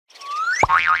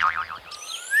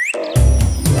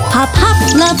Hop Hop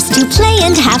loves to play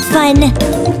and have fun.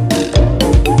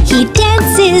 He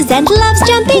dances and loves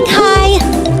jumping high.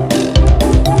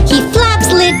 He flaps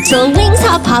little wings,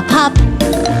 hop, hop, hop.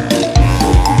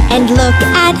 And look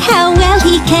at how well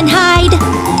he can hide.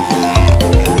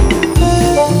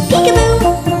 Peekaboo!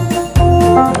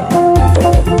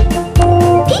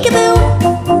 Peekaboo!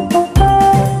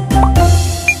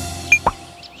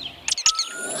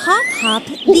 Hop Hop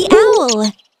the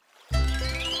owl.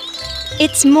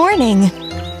 It's morning.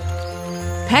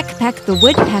 Peck Peck the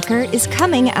woodpecker is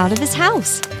coming out of his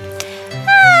house.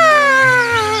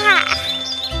 Ah!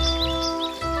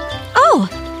 Oh,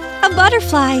 a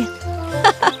butterfly.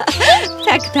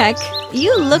 Peck Peck,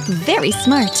 you look very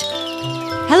smart.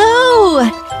 Hello!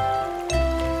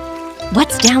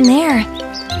 What's down there?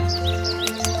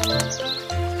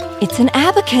 It's an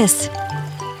abacus.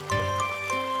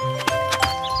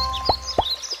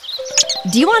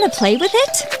 Do you want to play with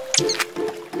it?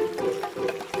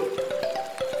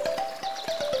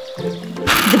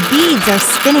 The beads are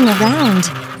spinning around.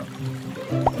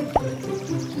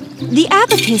 The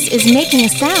abacus is making a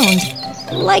sound,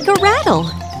 like a rattle.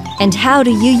 And how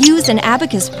do you use an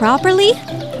abacus properly?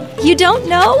 You don't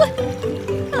know?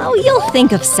 Oh, you'll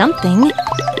think of something.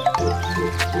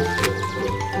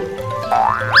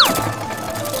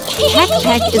 Peck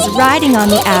Peck is riding on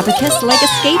the abacus like a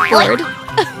skateboard.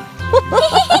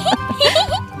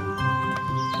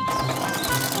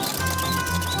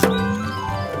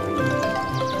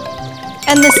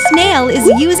 And the snail is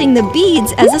using the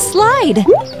beads as a slide.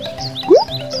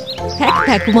 Peck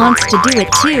Peck wants to do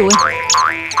it too.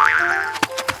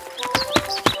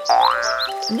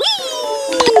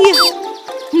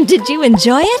 Whee! Did you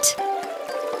enjoy it?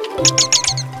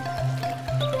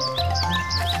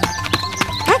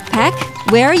 Peck Peck,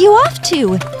 where are you off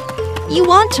to? You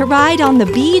want to ride on the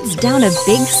beads down a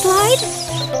big slide?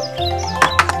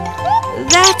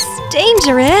 That's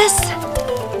dangerous.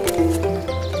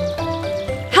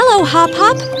 Hello, Hop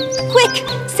Hop. Quick,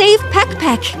 save Peck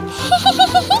Peck.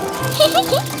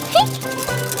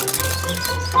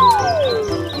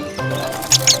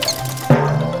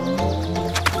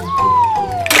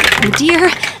 Oh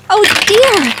dear, oh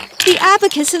dear! The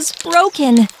abacus is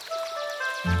broken.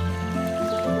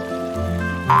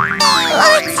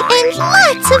 Lots and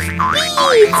lots of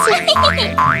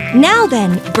beads! Now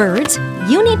then, birds,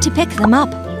 you need to pick them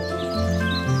up.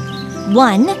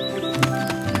 1, 2.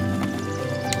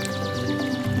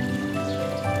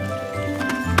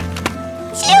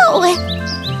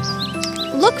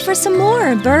 Look for some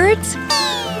more, birds.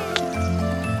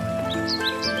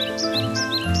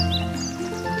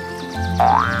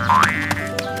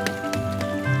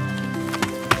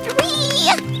 3,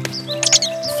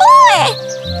 4.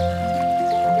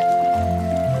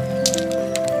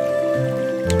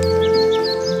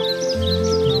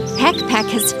 Peck Peck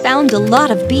has found a lot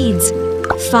of beads.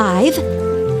 5,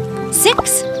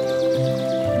 6,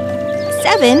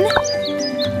 7,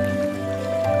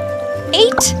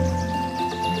 8,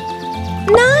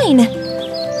 9.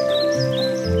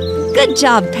 Good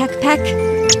job, Peck Peck.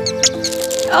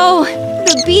 Oh,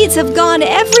 the beads have gone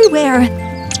everywhere.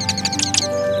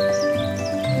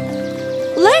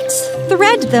 Let's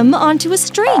thread them onto a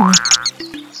string.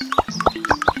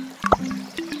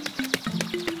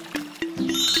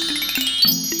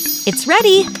 It's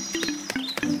ready.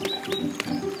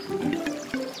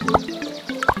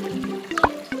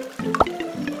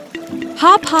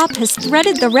 Hop Hop has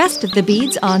threaded the rest of the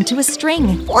beads onto a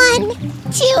string. 1, 2,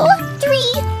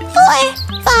 3, 4,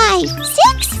 5,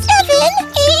 6, 7,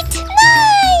 8,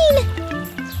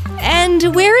 9. And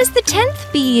where is the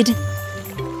 10th bead?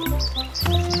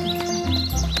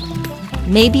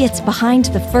 Maybe it's behind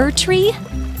the fir tree?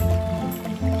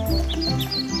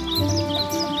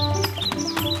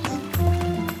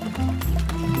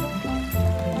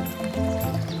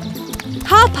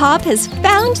 Hop Hop has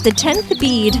found the 10th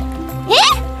bead.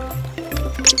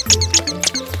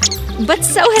 But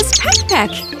so has Peck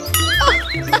Peck. Oh,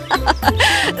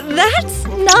 that's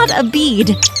not a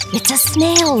bead. It's a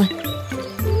snail.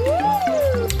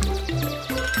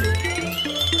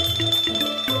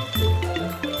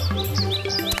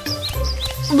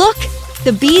 Look,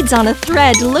 the beads on a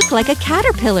thread look like a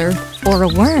caterpillar or a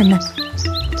worm.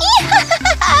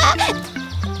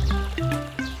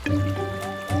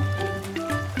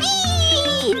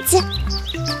 Beads!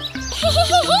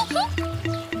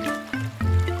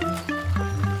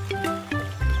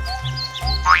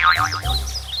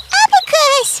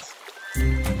 Abacus!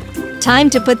 Time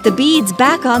to put the beads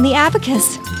back on the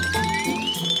abacus.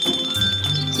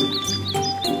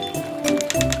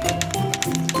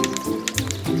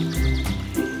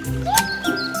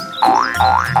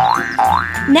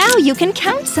 Now you can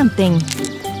count something.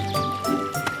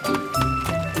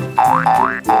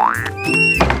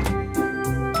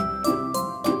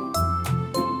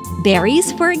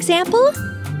 Berries, for example?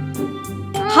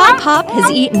 Hop Hop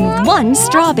has eaten 1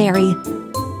 strawberry.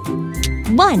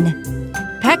 1.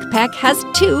 Peck Peck has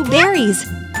 2 berries.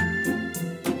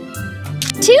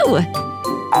 2.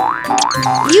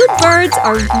 You birds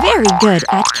are very good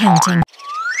at counting.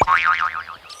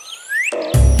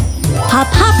 Hop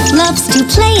Hop loves to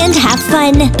play and have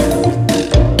fun.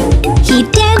 He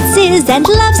dances and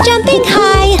loves jumping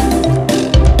high.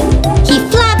 He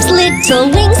flaps little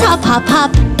wings, hop, hop,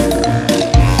 hop.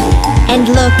 And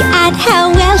look at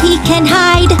how well he can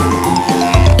hide.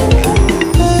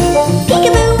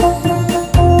 Peekaboo!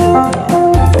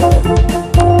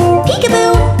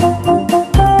 Peekaboo!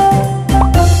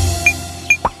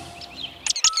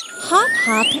 Hop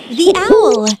Hop the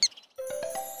owl.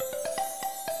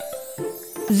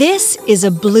 This is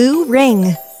a blue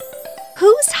ring.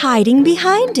 Who's hiding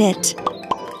behind it?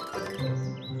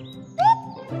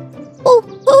 Ooh,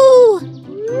 ooh!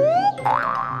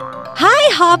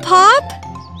 Hi, Hop Hop!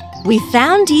 We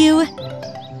found you.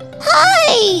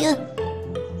 Hi!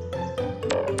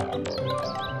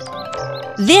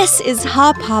 This is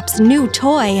Hop Hop's new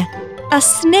toy, a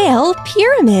snail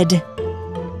pyramid.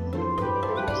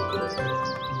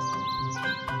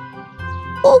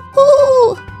 Ooh,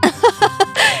 ooh!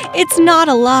 It's not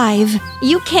alive.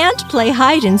 You can't play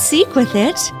hide and seek with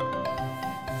it.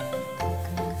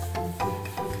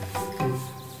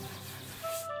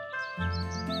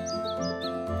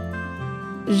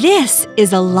 This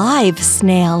is a live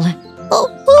snail. Ooh,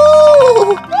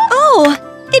 ooh! Oh,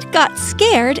 it got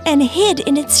scared and hid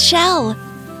in its shell.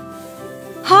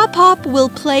 Hop Hop will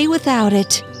play without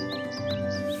it.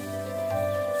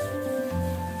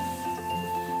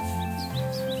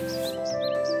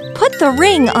 Put the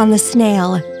ring on the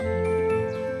snail.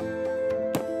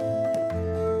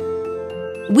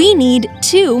 We need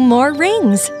 2 more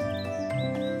rings.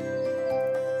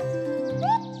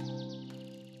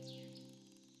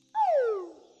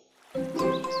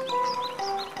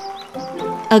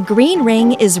 A green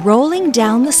ring is rolling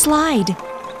down the slide.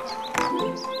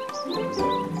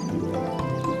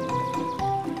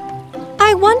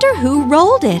 I wonder who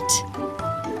rolled it.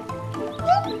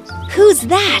 Who's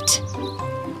that?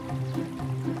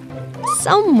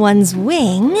 Someone's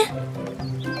wing.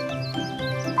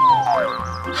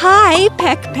 Hi,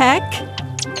 Peck Peck.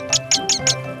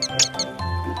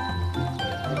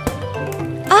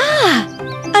 Ah,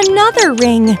 another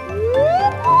ring.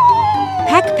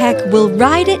 Peck Peck will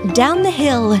ride it down the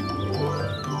hill.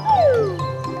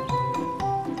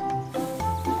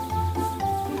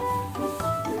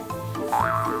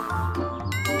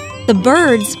 The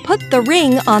birds put the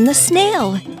ring on the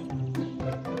snail.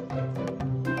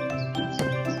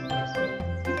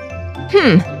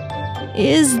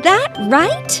 Is that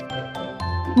right?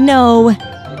 No,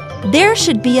 there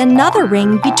should be another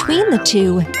ring between the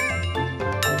 2.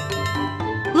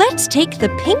 Let's take the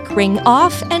pink ring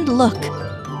off and look.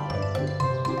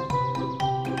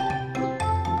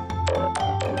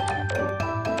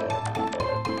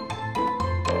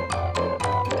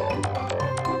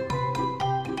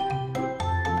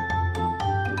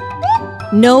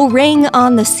 No ring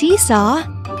on the seesaw.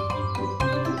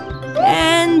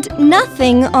 And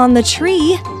nothing on the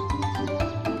tree.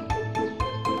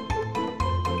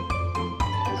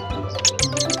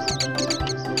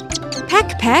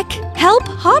 Peck Peck, help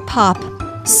Hop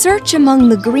Hop. Search among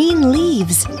the green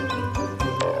leaves.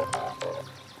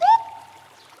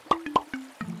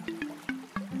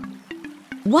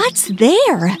 What's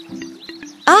there?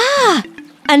 Ah,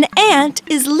 an ant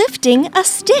is lifting a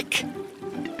stick.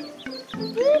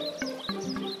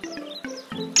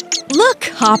 Look,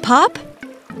 Hop Hop.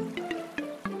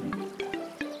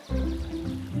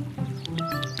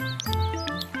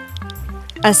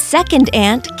 A second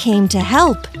ant came to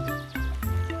help.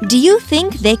 Do you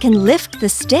think they can lift the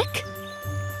stick?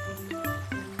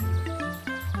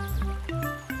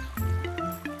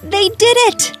 They did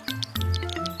it!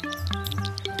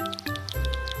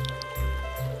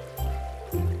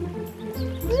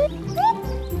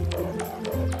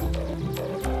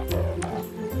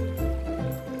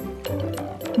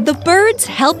 The birds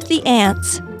help the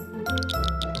ants.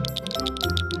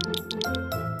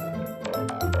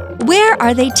 Where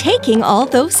are they taking all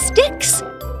those sticks?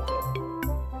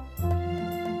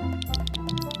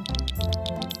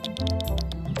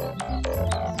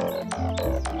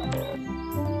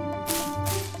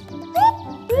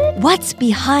 What's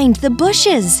behind the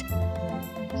bushes?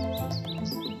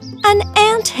 An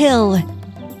anthill.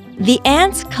 The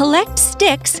ants collect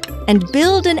sticks and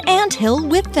build an anthill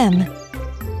with them.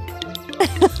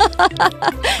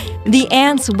 The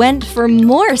ants went for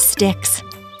more sticks.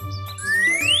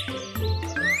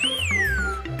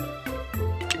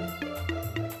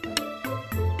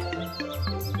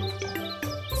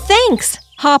 Thanks,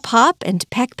 Hop Hop and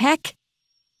Peck Peck.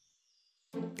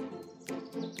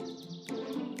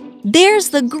 There's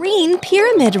the green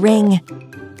pyramid ring.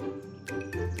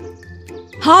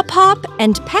 Hop Hop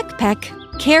and Peck Peck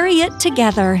carry it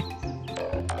together.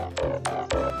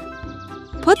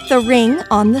 Put the ring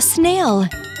on the snail.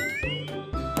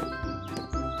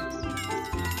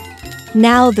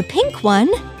 Now the pink one.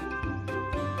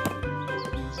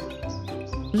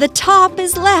 The top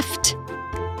is left.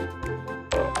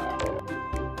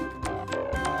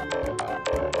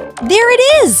 There it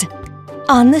is!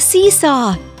 On the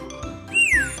seesaw.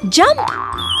 Jump!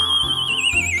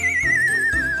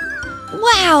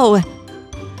 Wow!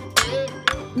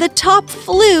 The top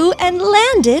flew and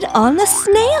landed on the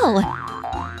snail.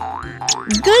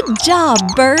 Good job,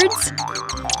 birds!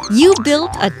 You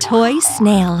built a toy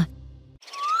snail.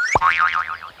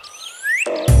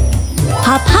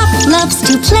 Hop Hop loves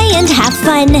to play and have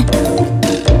fun.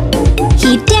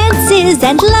 He dances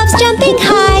and loves jumping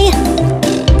high.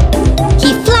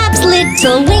 He flaps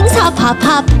little wings, hop, hop,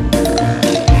 hop.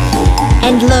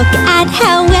 And look at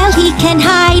how well he can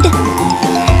hide.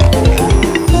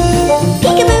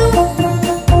 Peekaboo!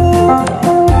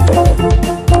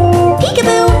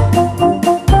 Peekaboo!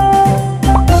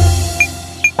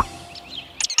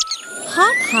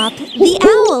 Hop Hop the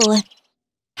owl.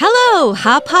 Hello,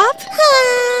 Hop Hop.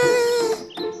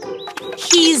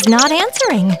 He's not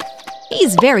answering.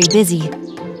 He's very busy.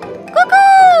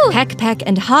 Cuckoo! Peck Peck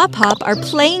and Hop Hop are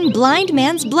playing blind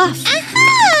man's bluff.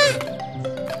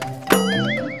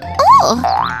 Oh!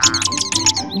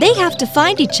 They have to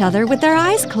find each other with their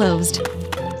eyes closed.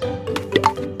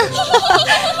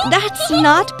 That's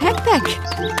not Peck Peck.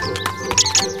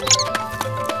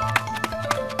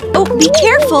 Oh, be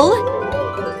careful!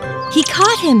 He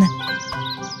caught him.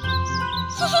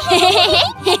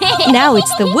 Now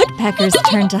it's the woodpecker's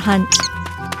turn to hunt.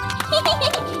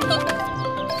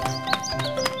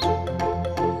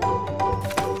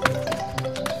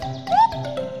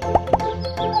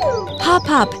 Hop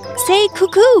Hop, say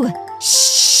cuckoo.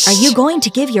 Shh! Are you going to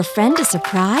give your friend a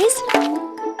surprise?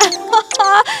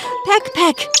 Peck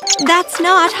Peck, that's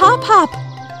not Hop Hop.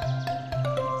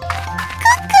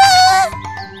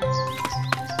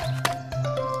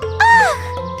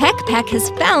 Peck Peck has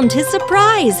found his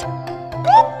surprise.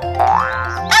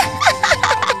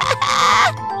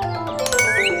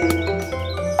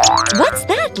 What's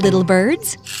that, little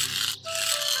birds?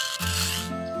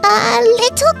 A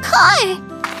little car.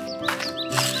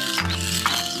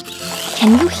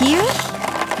 Can you hear?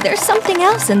 There's something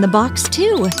else in the box,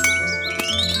 too.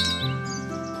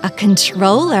 A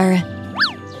controller.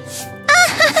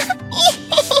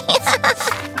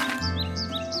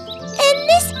 And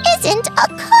this isn't a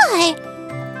car.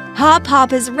 Hop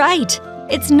Hop is right.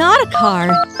 It's not a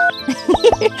car.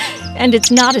 And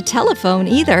it's not a telephone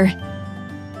either.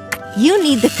 You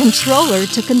need the controller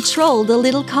to control the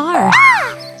little car.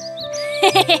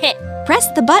 Press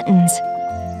the buttons.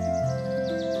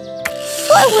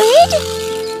 Forward.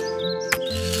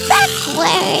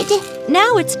 Backward.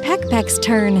 Now it's Peck Peck's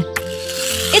turn.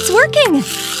 It's working!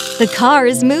 The car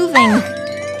is moving.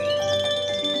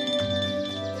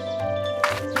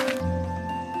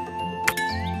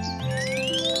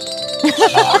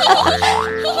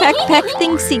 Peck Peck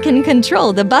thinks he can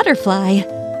control the butterfly.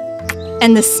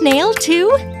 And the snail, too?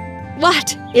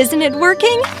 What? Isn't it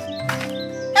working?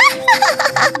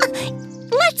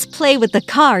 Let's play with the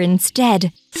car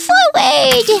instead.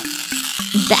 Forward.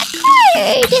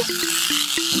 Backward.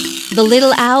 The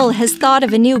little owl has thought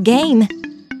of a new game.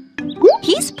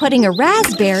 He's putting a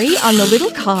raspberry on the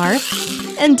little car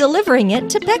and delivering it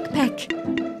to Peck Peck.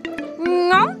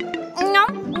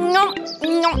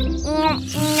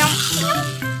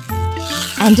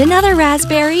 And another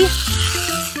raspberry.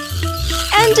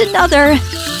 And another.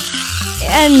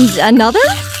 And another?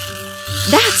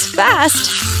 That's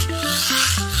fast.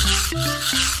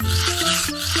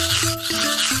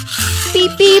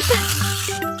 Beep, beep.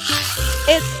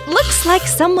 It looks like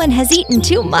someone has eaten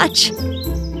too much.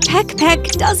 Peck Peck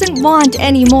doesn't want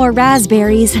any more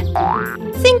raspberries.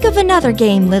 Think of another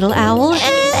game, little owl.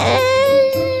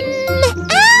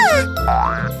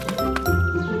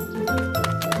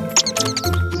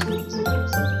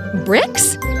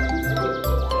 Bricks?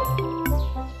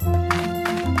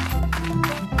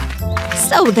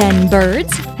 So then,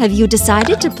 birds, have you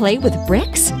decided to play with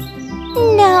bricks?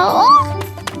 No.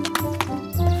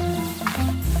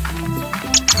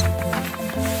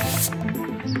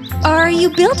 Are you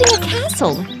building a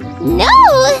castle? No!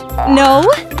 No?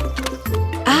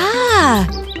 Ah!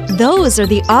 Those are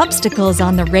the obstacles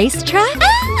on the racetrack?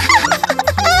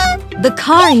 The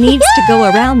car needs to go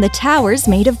around the towers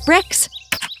made of bricks.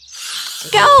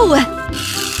 Go!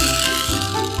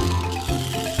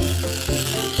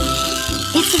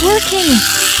 It's working!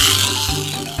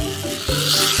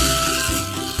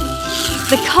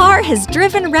 The car has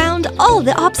driven around all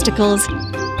the obstacles.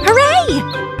 Hooray!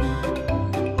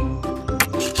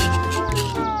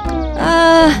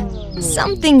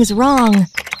 Something's wrong.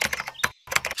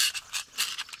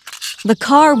 The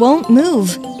car won't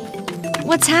move.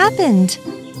 What's happened?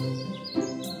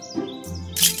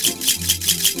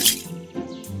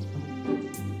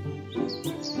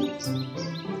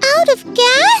 Out of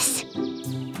gas?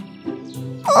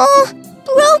 Oh,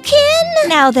 broken!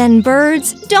 Now then,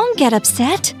 birds, don't get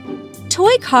upset.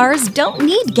 Toy cars don't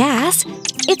need gas.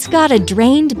 It's got a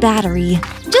drained battery.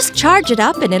 Just charge it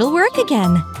up and it'll work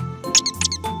again.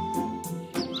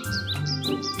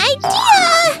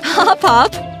 Idea! Hop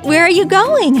Hop, where are you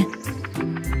going?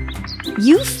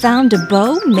 You found a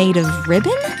bow made of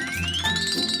ribbon?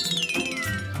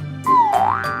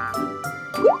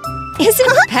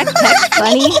 Isn't Peck Peck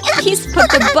funny? He's put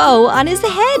the bow on his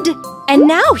head. And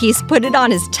now he's put it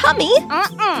on his tummy.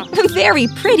 Very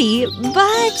pretty,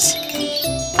 but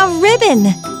a ribbon.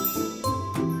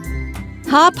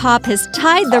 Hop Hop has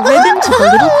tied the ribbon to the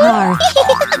little car.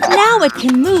 Now it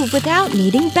can move without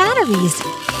needing batteries.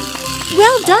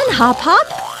 Well done, Hop Hop.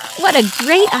 What a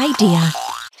great idea.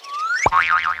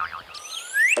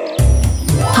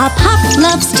 Hop Hop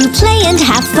loves to play and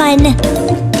have fun.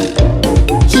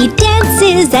 He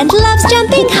dances and loves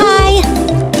jumping high.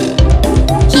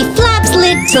 He flaps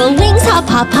little wings, hop,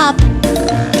 hop, hop.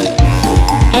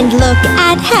 And look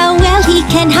at how well he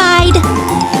can hide.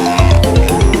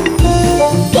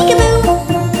 Peekaboo!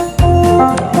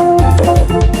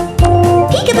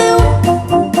 Peekaboo!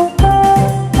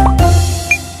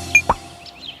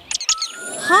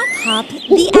 Hop Hop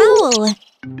the Owl.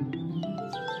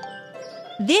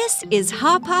 This is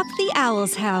Hop Hop the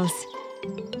Owl's house.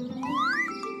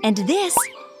 And this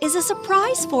is a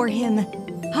surprise for him.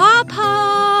 Hop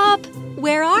Hop!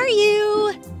 Where are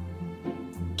you?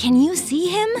 Can you see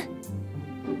him?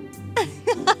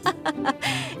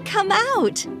 Come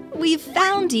out! We've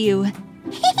found you.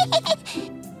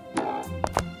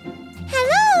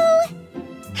 Hello!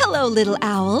 Hello, little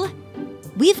owl.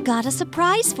 We've got a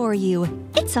surprise for you.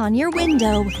 It's on your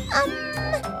window.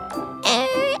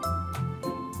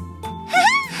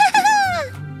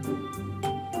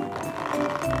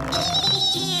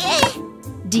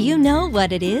 Do you know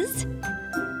what it is?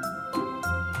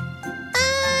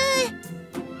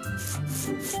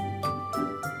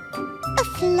 A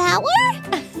flower?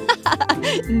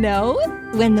 No.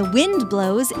 When the wind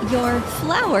blows, your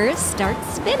flower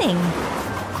starts spinning.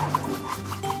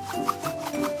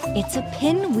 It's a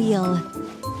pinwheel.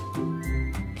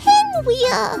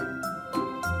 Pinwheel!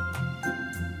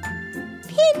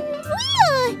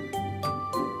 Pinwheel!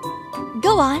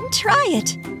 Go on, try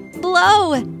it.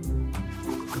 Blow.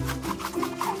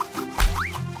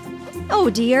 Oh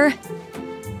dear.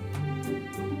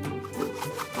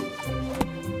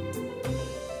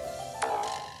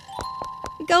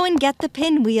 Go and get the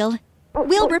pinwheel.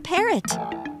 We'll repair it.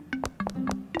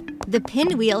 The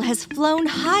pinwheel has flown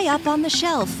high up on the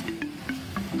shelf.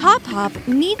 Hop Hop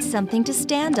needs something to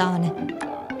stand on.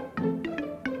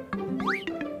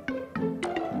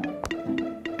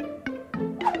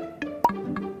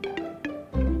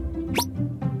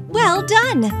 Well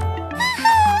done!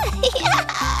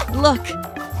 Look,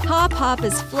 Hop Hop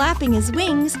is flapping his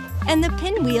wings and the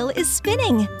pinwheel is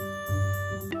spinning.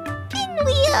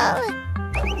 Pinwheel!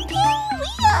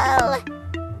 Pinwheel!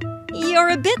 You're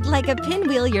a bit like a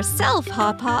pinwheel yourself,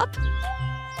 Hop Hop.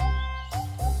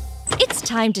 It's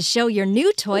time to show your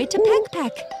new toy to Peck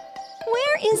Peck.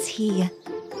 Where is he?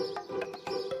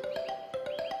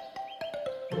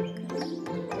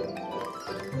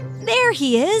 There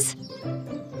he is.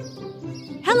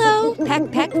 Hello,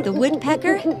 Peck Peck the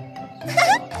woodpecker.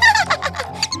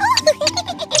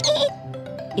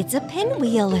 It's a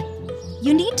pinwheel.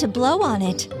 You need to blow on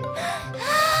it.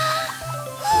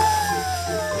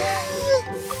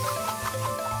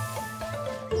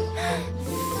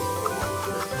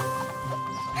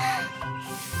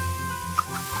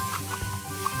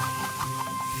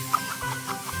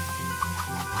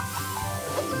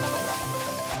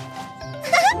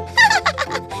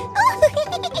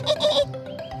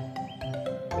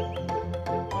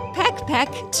 Peck Peck,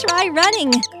 try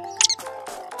running.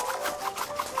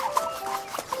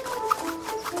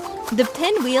 The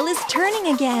pinwheel is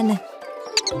turning again.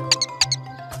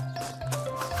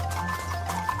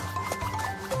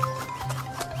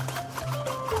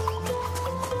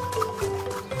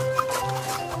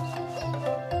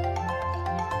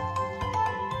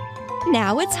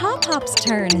 Now it's Hop Hop's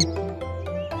turn.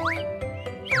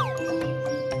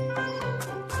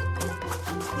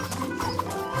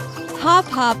 Hop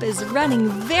Hop is running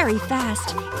very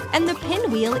fast, and the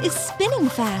pinwheel is spinning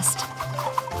fast.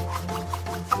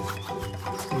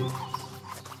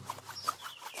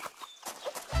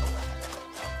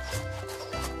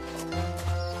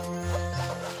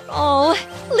 Oh,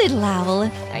 little owl,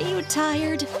 are you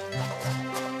tired?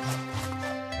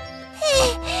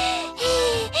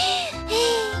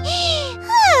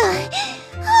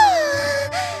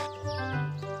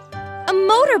 A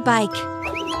motorbike.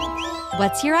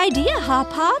 What's your idea,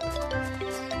 Hop Hop?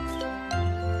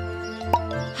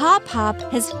 Hop Hop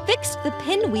has fixed the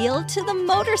pinwheel to the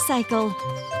motorcycle.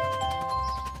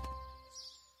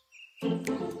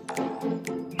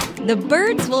 The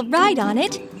birds will ride on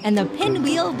it, and the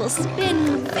pinwheel will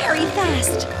spin very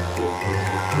fast.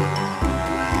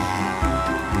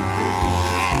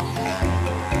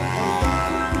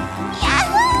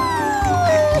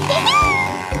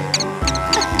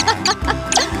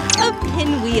 A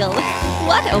pinwheel!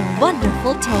 What a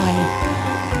wonderful toy!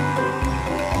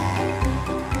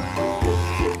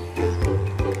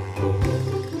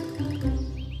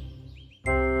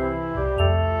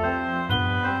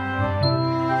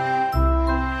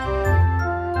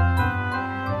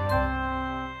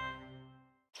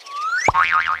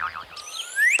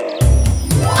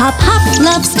 Hop Hop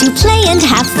loves to play and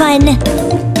have fun.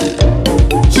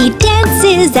 He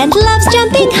dances and loves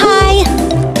jumping high.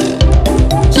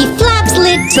 He flaps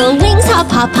little wings, hop,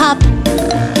 hop, hop.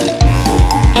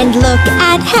 And look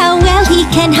at how well he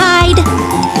can hide.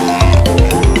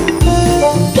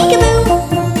 Peekaboo!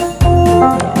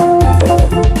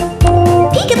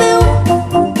 Peekaboo!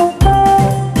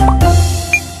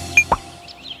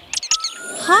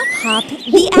 Hop Hop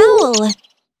the owl.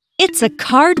 It's a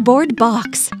cardboard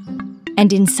box.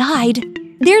 And inside,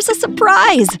 there's a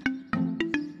surprise.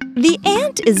 The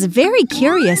ant is very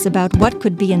curious about what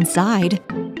could be inside.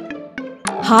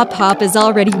 Hop Hop is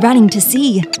already running to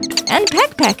see. And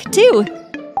Peck Peck, too.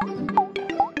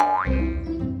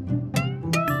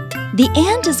 The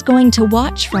ant is going to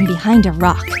watch from behind a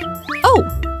rock. Oh,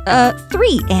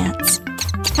 3 ants.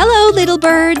 Hello, little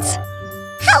birds.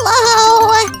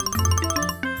 Hello!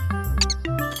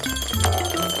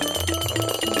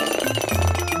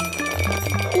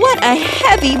 What a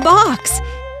heavy box!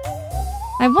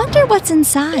 I wonder what's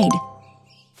inside.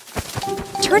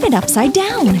 Turn it upside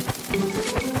down.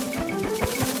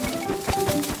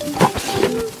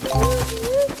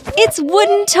 It's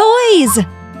wooden toys!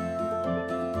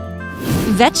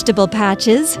 Vegetable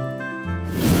patches.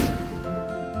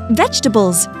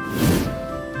 Vegetables.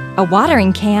 A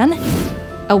watering can.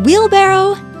 A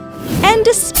wheelbarrow. And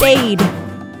a spade.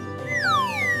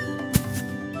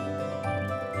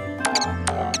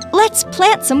 Let's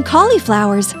plant some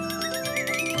cauliflowers.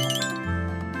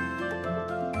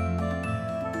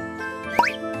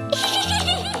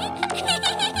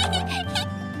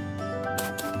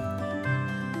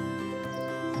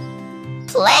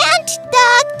 Plant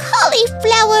the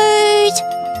cauliflowers!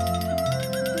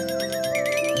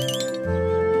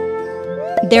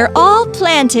 They're all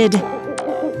planted.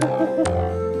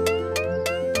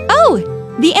 Oh,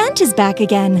 the ant is back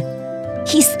again.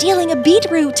 He's stealing a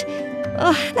beetroot.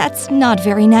 Oh, that's not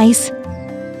very nice.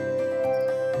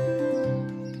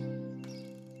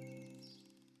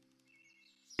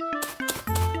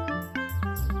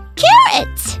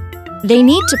 Carrots! They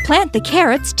need to plant the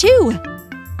carrots too.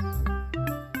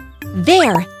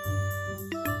 There.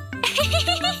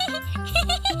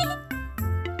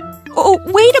 Oh,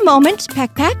 wait a moment,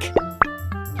 Peck Peck.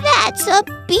 That's a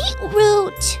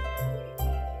beetroot!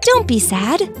 Don't be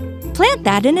sad. Plant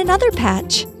that in another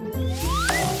patch.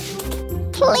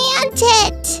 Plant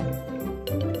it!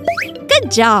 Good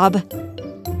job!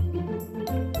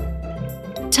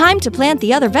 Time to plant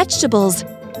the other vegetables.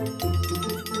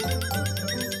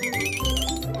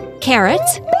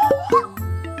 Carrots.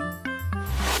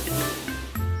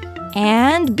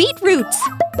 And beetroots.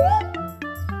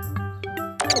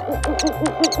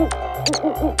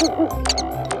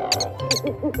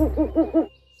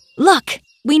 Look,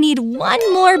 we need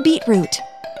one more beetroot.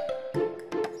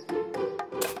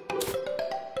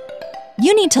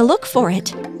 You need to look for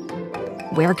it.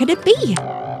 Where could it be?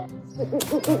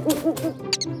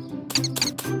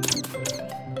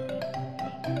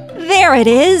 There it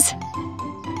is!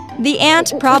 The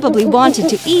ant probably wanted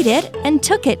to eat it and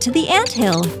took it to the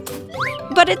anthill.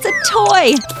 But it's a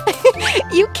toy!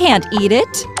 You can't eat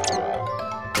it.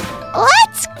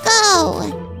 Let's go!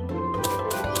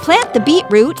 Plant the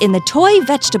beetroot in the toy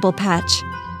vegetable patch.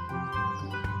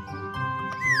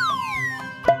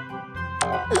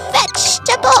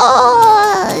 Vegetables!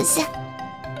 tomatoes!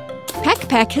 Peck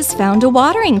Peck has found a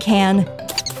watering can.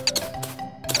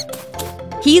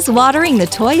 He's watering the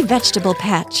toy vegetable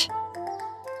patch.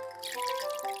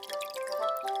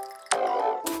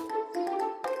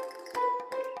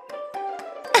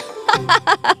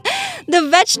 The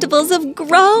vegetables have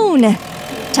grown!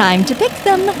 Time to pick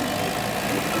them!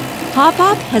 Pop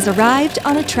Pop has arrived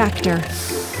on a tractor.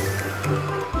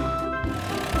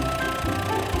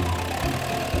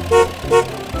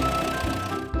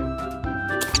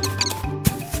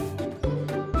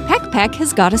 Peck Peck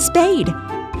has got a spade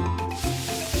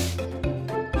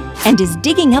and is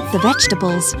digging up the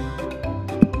vegetables.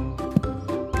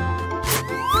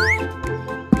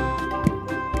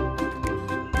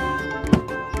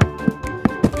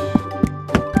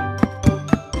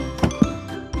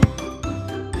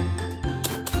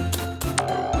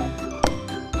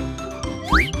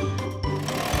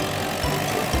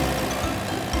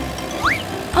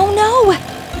 Oh no!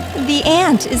 The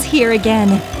ant is here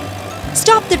again.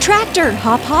 Stop the tractor,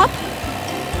 Hop Hop!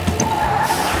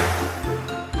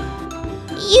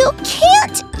 You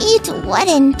can't eat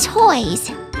wooden toys.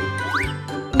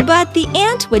 But the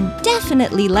ant would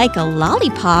definitely like a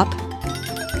lollipop.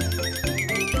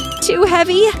 Too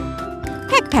heavy?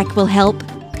 Peck Peck will help.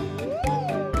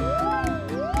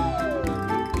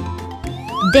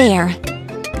 There.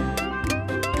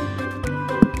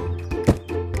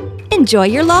 Enjoy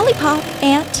your lollipop,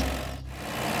 Ant.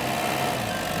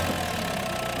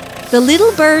 The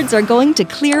little birds are going to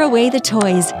clear away the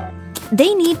toys.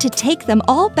 They need to take them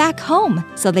all back home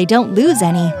so they don't lose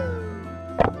any.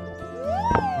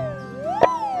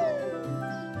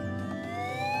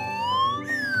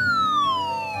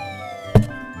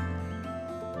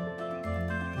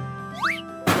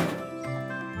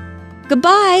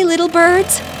 Goodbye, little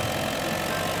birds.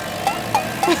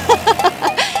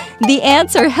 The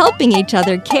ants are helping each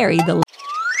other carry the...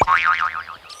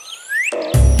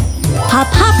 Hop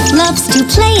Hop loves to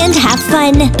play and have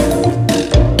fun.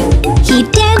 He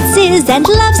dances and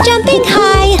loves jumping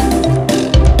high.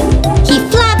 He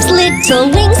flaps little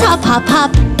wings, hop, hop,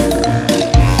 hop.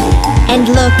 And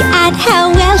look at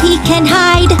how well he can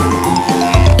hide.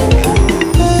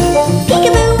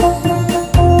 Peekaboo!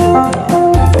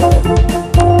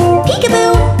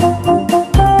 Peekaboo!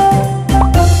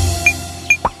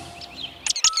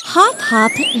 Hop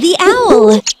Hop the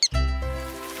owl.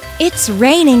 It's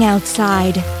raining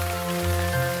outside.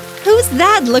 Who's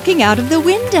that looking out of the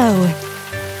window?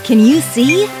 Can you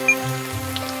see?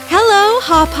 Hello,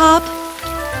 Hop Hop.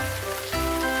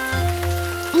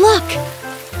 Look!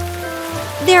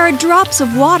 There are drops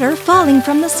of water falling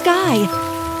from the sky.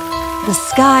 The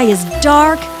sky is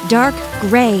dark, dark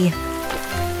gray.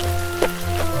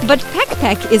 But Peck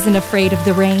Peck isn't afraid of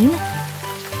the rain.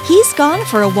 He's gone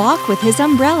for a walk with his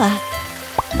umbrella.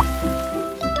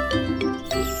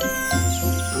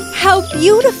 How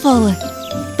beautiful!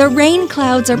 The rain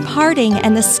clouds are parting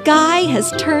and the sky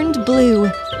has turned blue.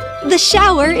 The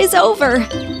shower is over.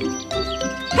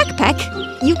 Peck Peck,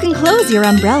 you can close your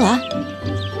umbrella.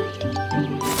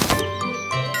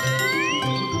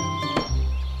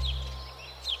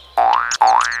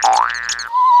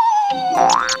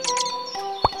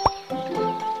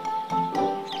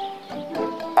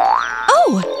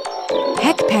 Oh!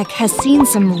 Peck Peck has seen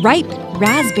some ripe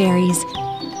raspberries.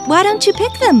 Why don't you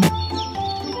pick them?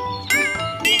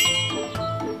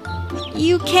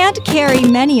 You can't carry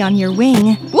many on your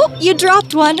wing. Whoop, you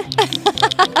dropped one.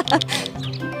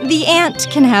 The ant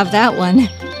can have that one.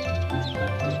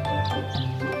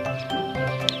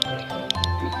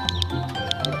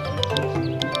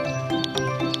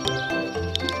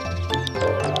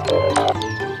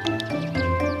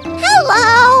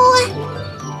 Hello!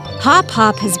 Hop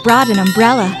Hop has brought an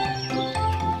umbrella.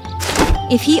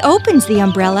 If he opens the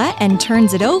umbrella and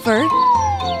turns it over,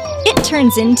 it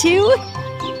turns into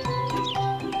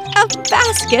a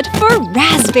basket for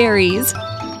raspberries.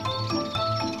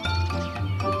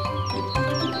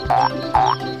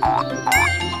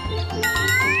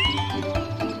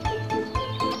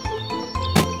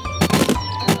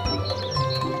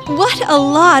 What a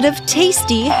lot of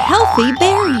tasty, healthy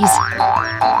berries!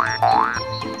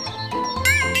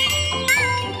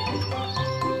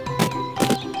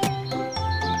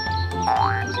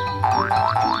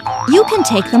 You can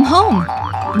take them home,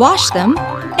 wash them,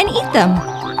 and eat them.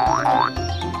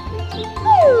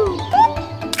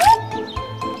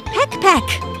 Peck Peck,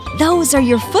 those are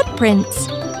your footprints.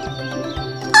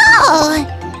 Oh!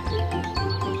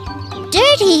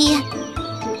 Dirty!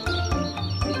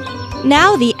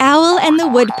 Now the owl and the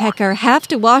woodpecker have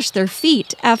to wash their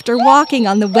feet after walking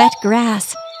on the wet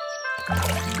grass.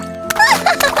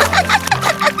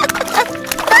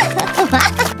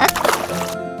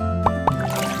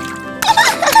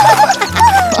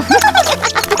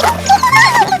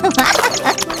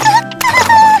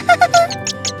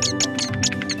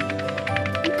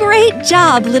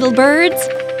 job, little birds!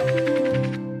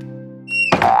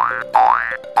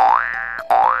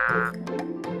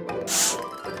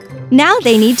 Now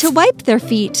they need to wipe their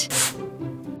feet.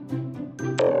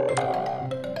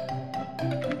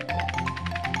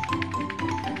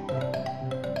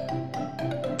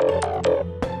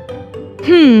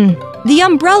 The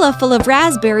umbrella full of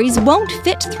raspberries won't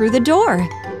fit through the door.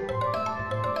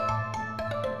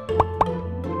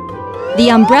 The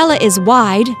umbrella is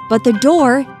wide, but the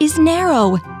door is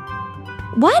narrow.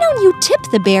 Why don't you tip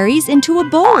the berries into a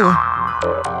bowl?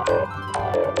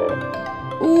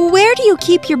 Where do you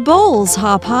keep your bowls,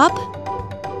 Hop Hop?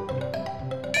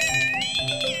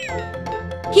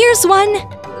 Here's one.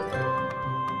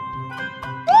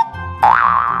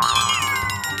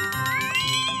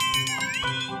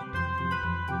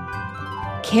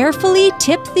 Carefully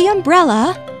tip the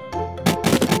umbrella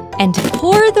and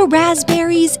pour the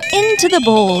raspberries into the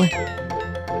bowl.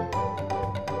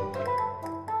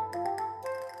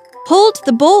 Hold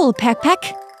the bowl, Peck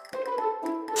Peck.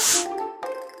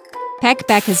 Peck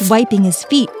Peck is wiping his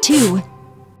feet, too.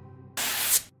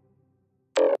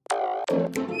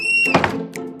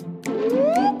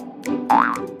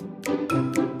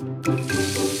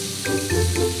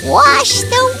 Wash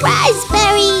the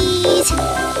raspberries!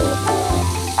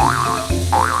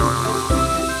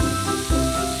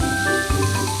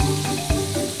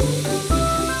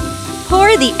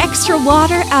 Pour the extra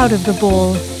water out of the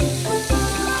bowl.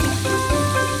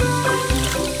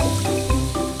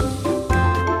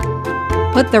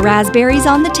 Put the raspberries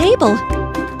on the table.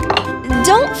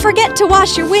 Don't forget to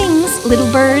wash your wings,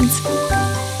 little birds.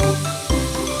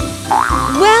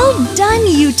 Well done,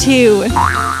 you two!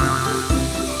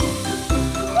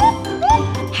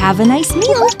 Have a nice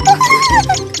meal.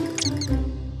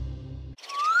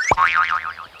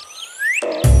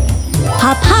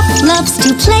 Hop Hop loves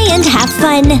to play and have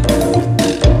fun.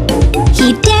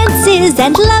 He dances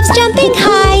and loves jumping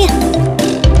high.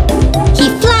 He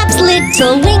flaps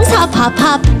little wings, hop, hop,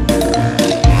 hop.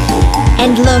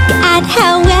 And look at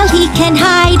how well he can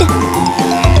hide.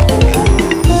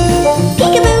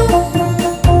 Peekaboo!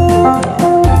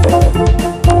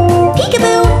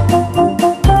 Peekaboo!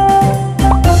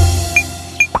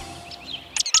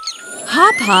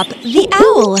 Hop Hop the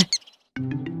Owl.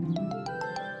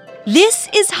 This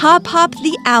is Hop Hop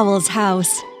the Owl's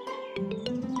house.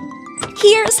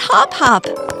 Here's Hop Hop.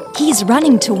 He's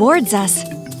running towards us.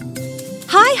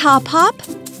 Hi, Hop Hop.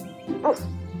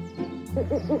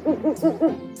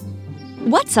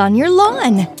 What's on your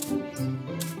lawn?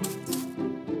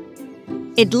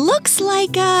 It looks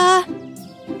like a...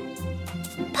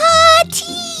 Potty!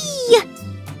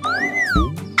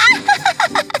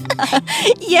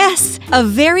 Yes, a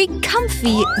very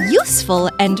comfy, useful,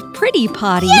 and pretty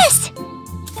potty. Yes!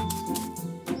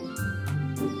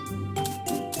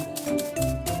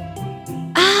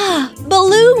 Ah,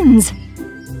 balloons!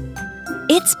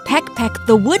 It's Peck Peck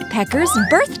the woodpecker's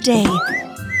birthday.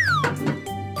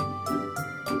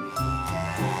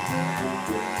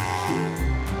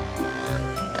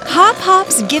 Hop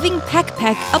Hop's giving Peck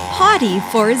Peck a potty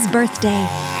for his birthday.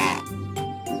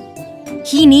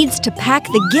 He needs to pack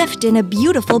the gift in a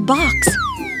beautiful box.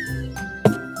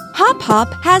 Hop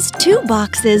Hop has 2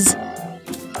 boxes.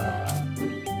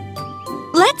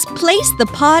 Let's place the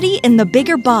potty in the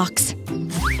bigger box.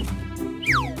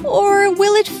 Or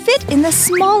will it fit in the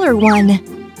smaller one?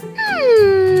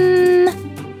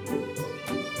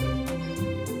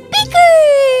 Bigger!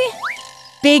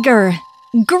 Bigger.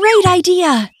 Great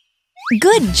idea.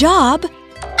 Good job.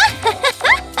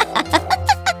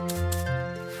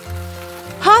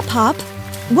 Hop Hop,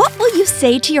 what will you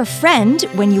say to your friend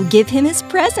when you give him his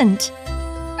present?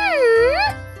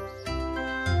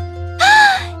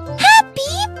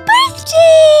 Happy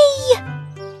birthday!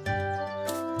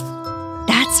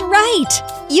 That's right.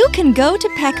 You can go to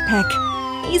Peck Peck.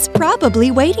 He's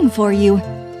probably waiting for you.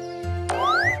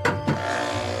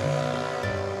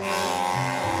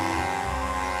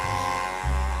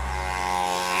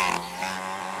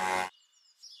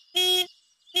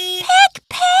 Peck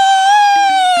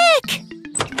Peck!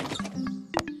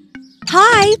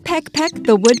 Hi, Peck Peck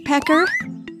the woodpecker.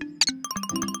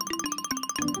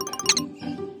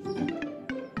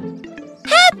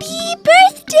 Happy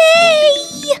birthday!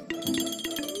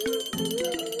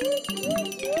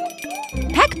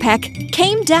 Peck Peck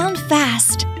came down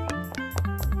fast.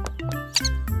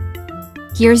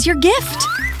 Here's your gift.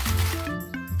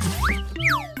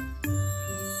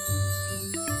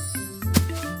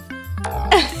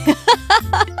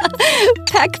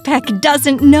 Peck Peck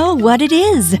doesn't know what it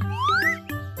is.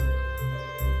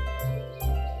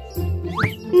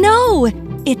 No,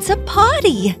 it's a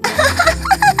potty.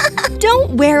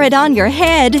 Don't wear it on your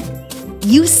head.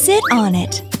 You sit on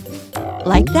it.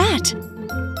 Like that.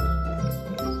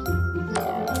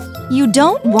 You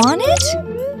don't want it?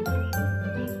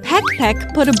 Peck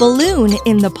Peck put a balloon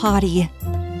in the potty.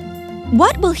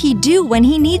 What will he do when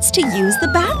he needs to use the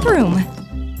bathroom?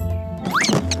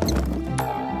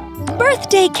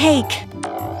 Birthday cake!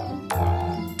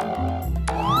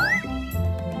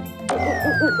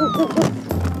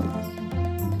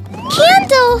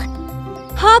 Candle!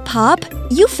 Hop Hop,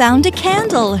 you found a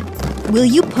candle. Will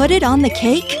you put it on the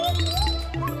cake?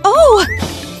 Oh!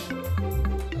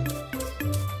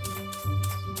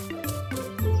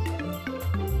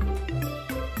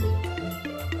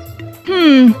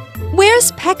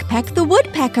 Where's Peck Peck the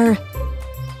woodpecker?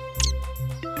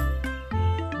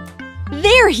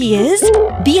 There he is,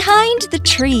 behind the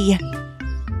tree.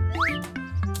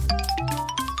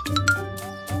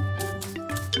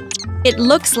 It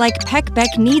looks like Peck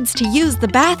Peck needs to use the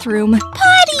bathroom.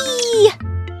 Potty!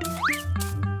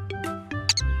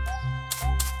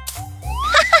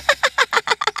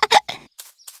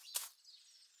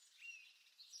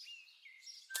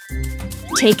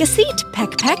 Take a seat,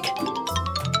 Peck Peck.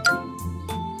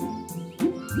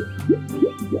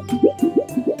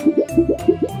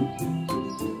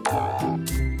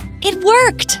 It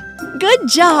worked! Good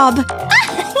job!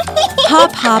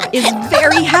 Hop Hop is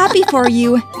very happy for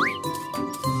you.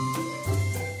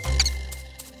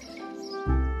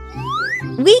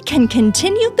 We can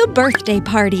continue the birthday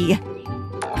party.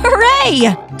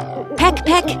 Hooray! Peck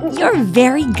Peck, you're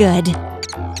very good.